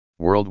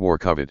World War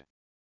COVID.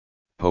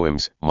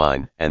 Poems,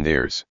 mine and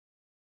theirs.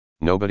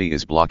 Nobody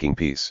is blocking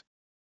peace.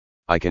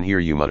 I can hear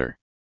you mutter.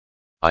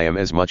 I am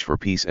as much for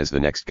peace as the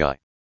next guy.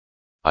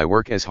 I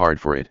work as hard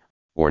for it,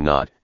 or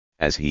not,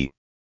 as he.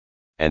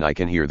 And I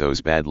can hear those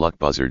bad luck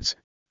buzzards,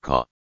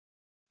 caw.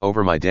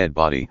 Over my dead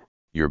body,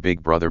 your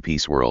big brother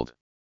peace world.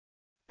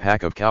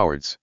 Pack of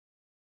cowards.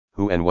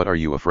 Who and what are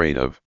you afraid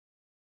of?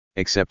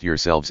 Except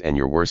yourselves and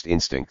your worst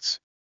instincts.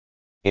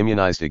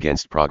 Immunized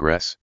against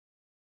progress?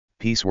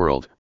 Peace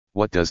world,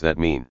 what does that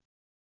mean?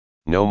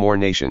 No more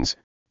nations,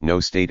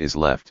 no state is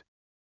left.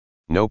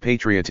 No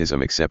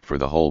patriotism except for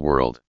the whole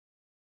world.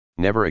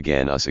 Never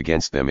again us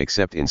against them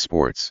except in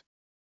sports.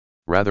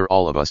 Rather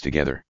all of us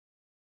together.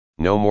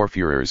 No more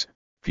Führers,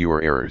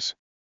 fewer errors.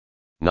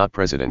 Not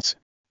presidents,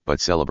 but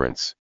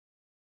celebrants.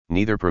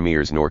 Neither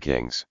premiers nor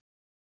kings.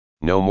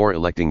 No more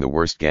electing the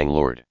worst gang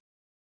lord.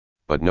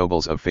 But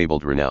nobles of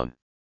fabled renown.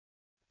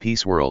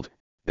 Peace world,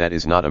 that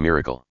is not a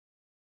miracle.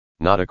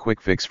 Not a quick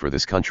fix for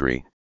this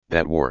country,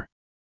 that war.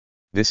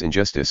 This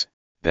injustice,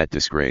 that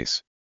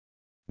disgrace.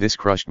 This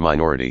crushed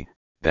minority,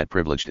 that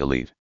privileged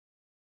elite.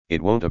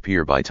 It won't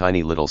appear by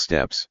tiny little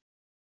steps.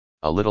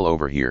 A little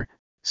over here,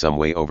 some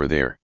way over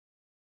there.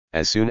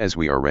 As soon as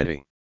we are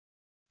ready.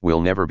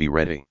 We'll never be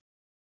ready.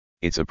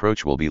 Its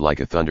approach will be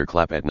like a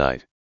thunderclap at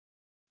night.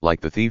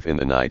 Like the thief in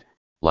the night,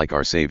 like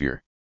our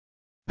Savior.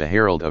 The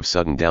herald of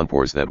sudden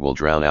downpours that will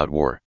drown out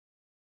war.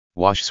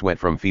 Wash sweat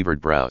from fevered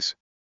brows.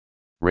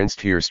 Rinse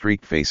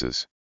tear-streaked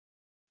faces.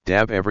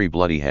 Dab every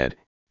bloody head,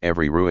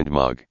 every ruined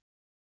mug.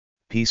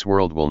 Peace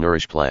world will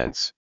nourish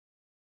plants.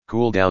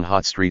 Cool down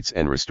hot streets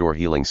and restore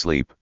healing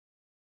sleep.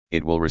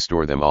 It will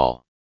restore them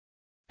all.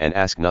 And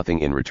ask nothing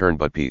in return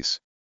but peace.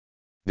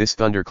 This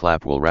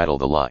thunderclap will rattle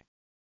the lie.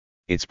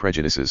 Its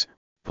prejudices,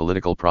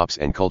 political props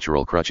and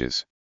cultural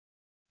crutches.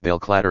 They'll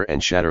clatter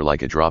and shatter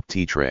like a dropped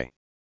tea tray.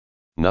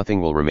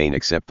 Nothing will remain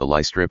except the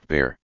lie stripped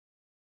bare.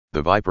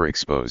 The viper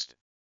exposed.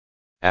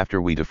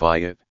 After we defy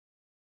it,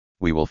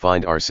 we will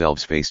find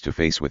ourselves face to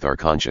face with our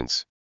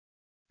conscience.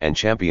 And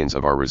champions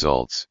of our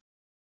results.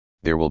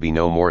 There will be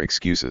no more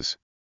excuses.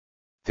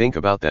 Think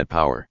about that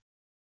power.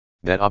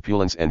 That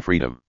opulence and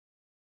freedom.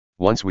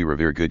 Once we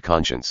revere good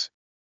conscience.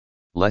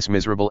 Less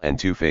miserable and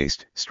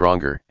two-faced,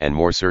 stronger and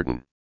more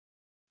certain.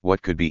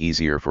 What could be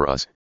easier for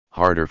us,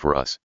 harder for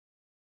us,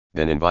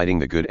 than inviting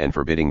the good and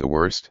forbidding the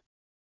worst?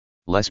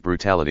 Less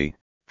brutality,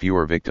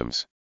 fewer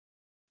victims.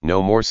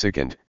 No more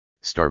sickened,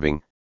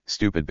 starving,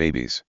 stupid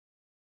babies.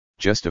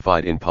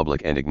 Justified in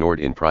public and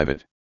ignored in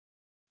private.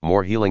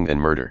 More healing than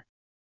murder.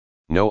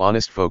 No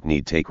honest folk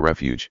need take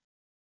refuge.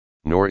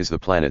 Nor is the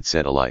planet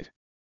set alight.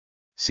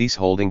 Cease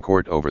holding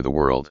court over the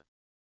world.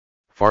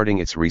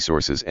 Farting its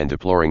resources and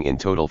deploring in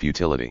total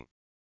futility.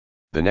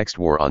 The next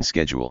war on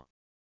schedule.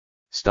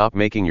 Stop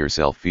making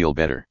yourself feel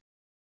better.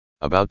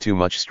 About too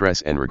much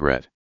stress and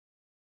regret.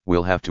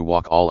 We'll have to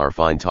walk all our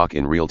fine talk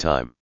in real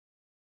time.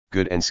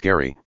 Good and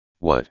scary,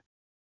 what?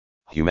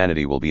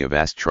 Humanity will be a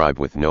vast tribe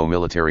with no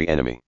military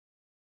enemy.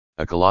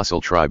 A colossal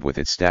tribe with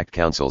its stacked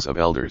councils of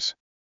elders.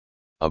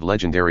 Of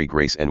legendary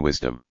grace and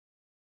wisdom.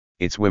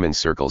 Its women's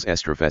circles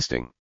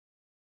estrafesting.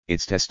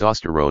 Its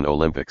testosterone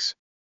Olympics.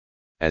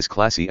 As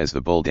classy as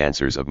the bull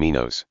dancers of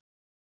Minos.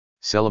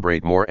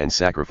 Celebrate more and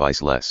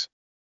sacrifice less.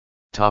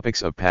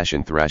 Topics of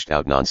passion thrashed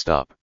out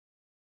non-stop.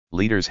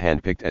 Leaders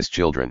handpicked as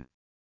children.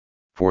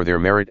 For their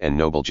merit and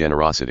noble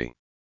generosity.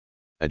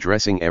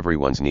 Addressing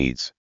everyone's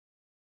needs.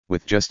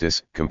 With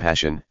justice,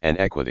 compassion, and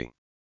equity.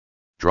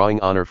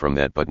 Drawing honor from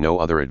that but no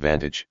other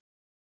advantage.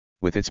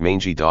 With its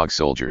mangy dog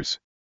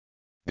soldiers.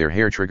 Their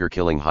hair trigger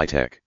killing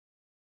high-tech.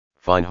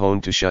 Fine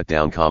honed to shut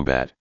down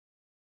combat.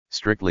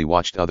 Strictly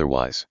watched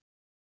otherwise.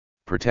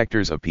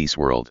 Protectors of peace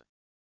world.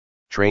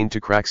 Trained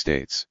to crack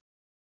states.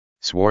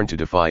 Sworn to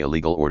defy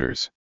illegal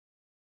orders.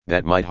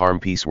 That might harm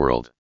peace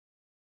world.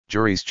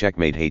 Juries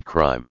checkmate hate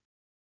crime.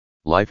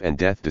 Life and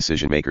death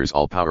decision makers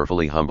all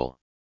powerfully humble.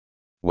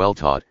 Well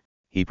taught,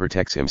 he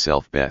protects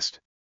himself best.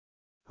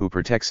 Who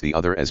protects the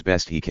other as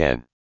best he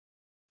can.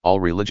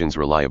 All religions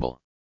reliable.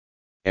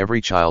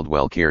 Every child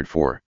well cared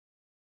for.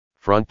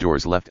 Front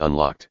doors left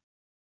unlocked.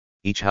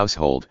 Each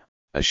household,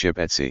 a ship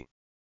at sea.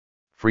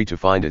 Free to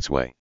find its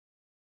way.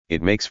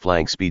 It makes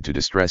flank speed to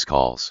distress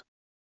calls.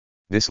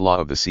 This law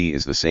of the sea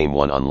is the same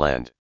one on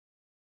land.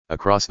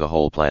 Across the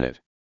whole planet.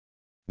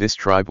 This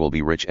tribe will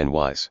be rich and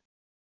wise.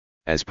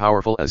 As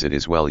powerful as it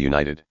is well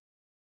united.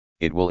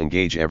 It will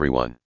engage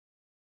everyone.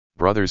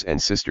 Brothers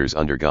and sisters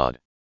under God.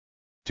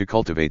 To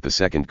cultivate the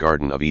second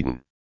Garden of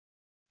Eden.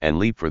 And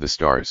leap for the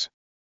stars.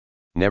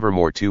 Never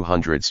more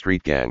 200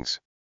 street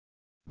gangs.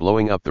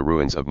 Blowing up the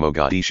ruins of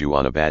Mogadishu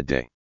on a bad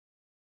day.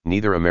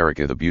 Neither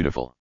America the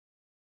Beautiful.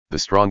 The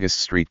strongest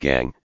street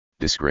gang,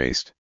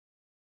 disgraced.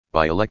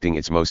 By electing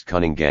its most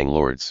cunning gang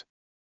lords.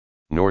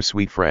 Nor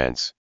sweet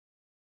France.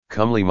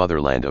 Comely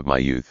motherland of my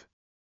youth.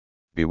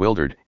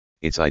 Bewildered,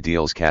 its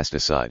ideals cast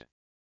aside.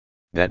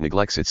 That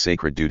neglects its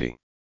sacred duty.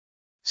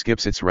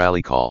 Skips its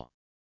rally call.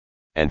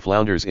 And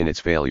flounders in its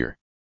failure.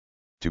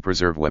 To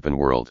preserve weapon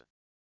world.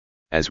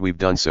 As we've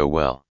done so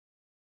well.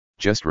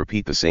 Just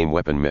repeat the same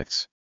weapon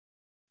myths.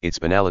 Its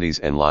banalities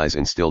and lies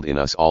instilled in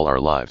us all our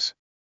lives.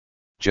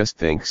 Just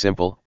think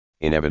simple,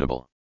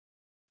 inevitable.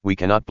 We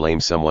cannot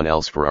blame someone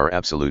else for our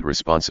absolute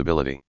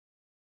responsibility.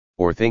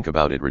 Or think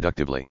about it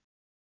reductively.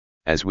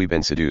 As we've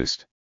been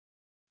seduced.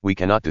 We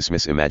cannot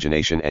dismiss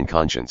imagination and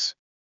conscience.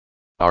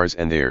 Ours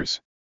and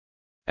theirs.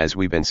 As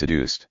we've been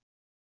seduced.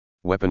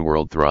 Weapon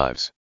world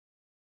thrives.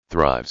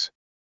 Thrives.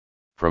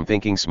 From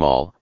thinking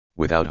small,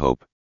 without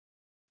hope.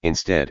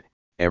 Instead,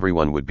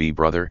 everyone would be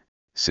brother,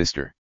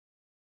 sister.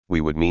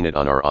 We would mean it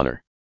on our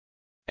honor.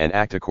 And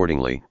act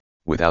accordingly,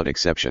 without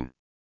exception.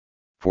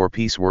 For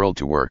peace world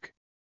to work.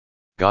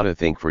 Gotta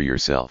think for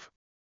yourself.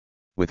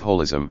 With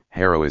holism,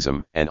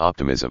 heroism, and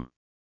optimism.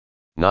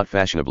 Not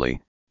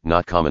fashionably,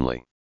 not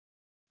commonly.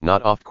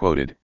 Not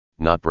oft-quoted,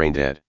 not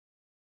brain-dead.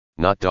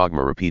 Not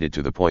dogma repeated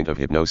to the point of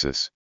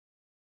hypnosis.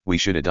 We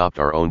should adopt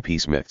our own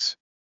peace myths.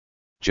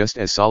 Just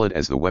as solid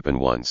as the weapon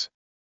ones.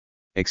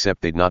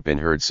 Except they'd not been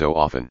heard so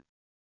often.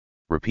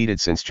 Repeated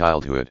since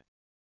childhood.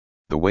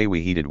 The way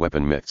we heeded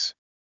weapon myths.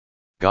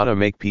 Gotta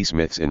make peace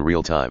myths in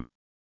real time.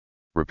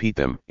 Repeat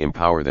them,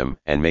 empower them,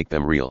 and make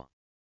them real.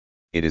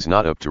 It is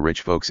not up to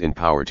rich folks in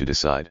power to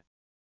decide.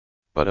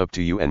 But up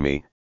to you and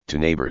me, to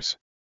neighbors.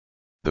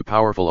 The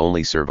powerful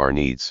only serve our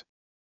needs.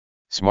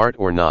 Smart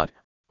or not,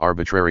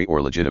 arbitrary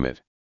or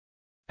legitimate.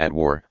 At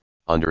war,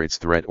 under its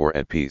threat or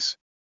at peace.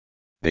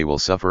 They will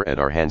suffer at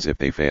our hands if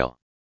they fail.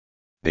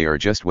 They are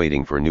just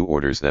waiting for new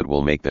orders that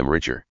will make them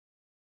richer.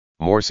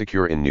 More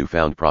secure in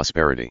newfound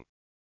prosperity.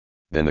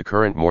 Than the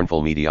current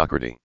mournful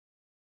mediocrity.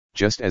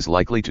 Just as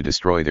likely to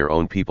destroy their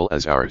own people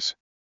as ours.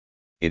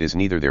 It is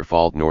neither their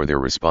fault nor their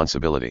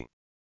responsibility.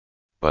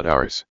 But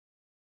ours.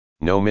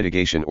 No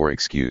mitigation or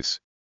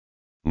excuse.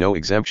 No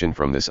exemption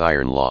from this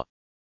iron law.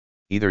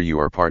 Either you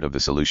are part of the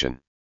solution.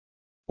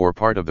 Or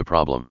part of the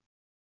problem.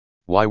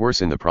 Why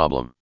worsen the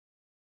problem?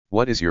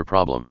 What is your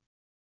problem?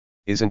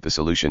 Isn't the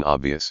solution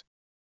obvious?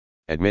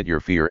 Admit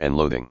your fear and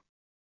loathing.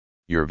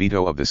 Your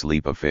veto of this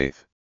leap of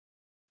faith.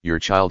 Your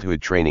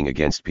childhood training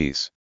against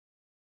peace.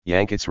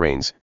 Yank its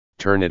reins,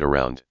 turn it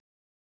around.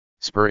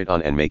 Spur it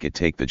on and make it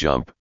take the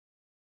jump.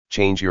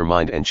 Change your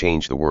mind and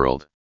change the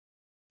world.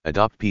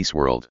 Adopt peace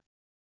world.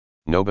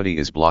 Nobody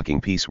is blocking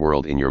peace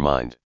world in your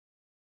mind.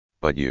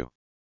 But you.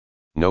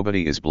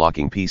 Nobody is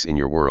blocking peace in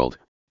your world,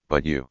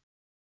 but you.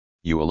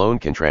 You alone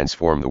can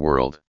transform the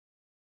world.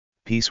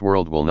 Peace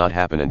world will not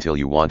happen until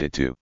you want it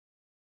to.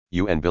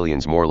 You and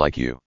billions more like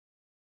you.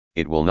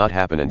 It will not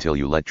happen until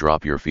you let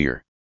drop your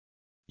fear.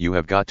 You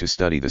have got to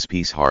study this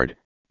peace hard,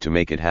 to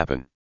make it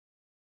happen.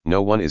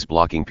 No one is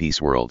blocking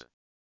peace world.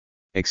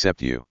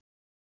 Except you.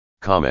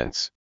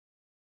 Comments.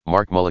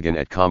 Mark Mulligan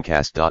at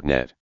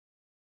Comcast.net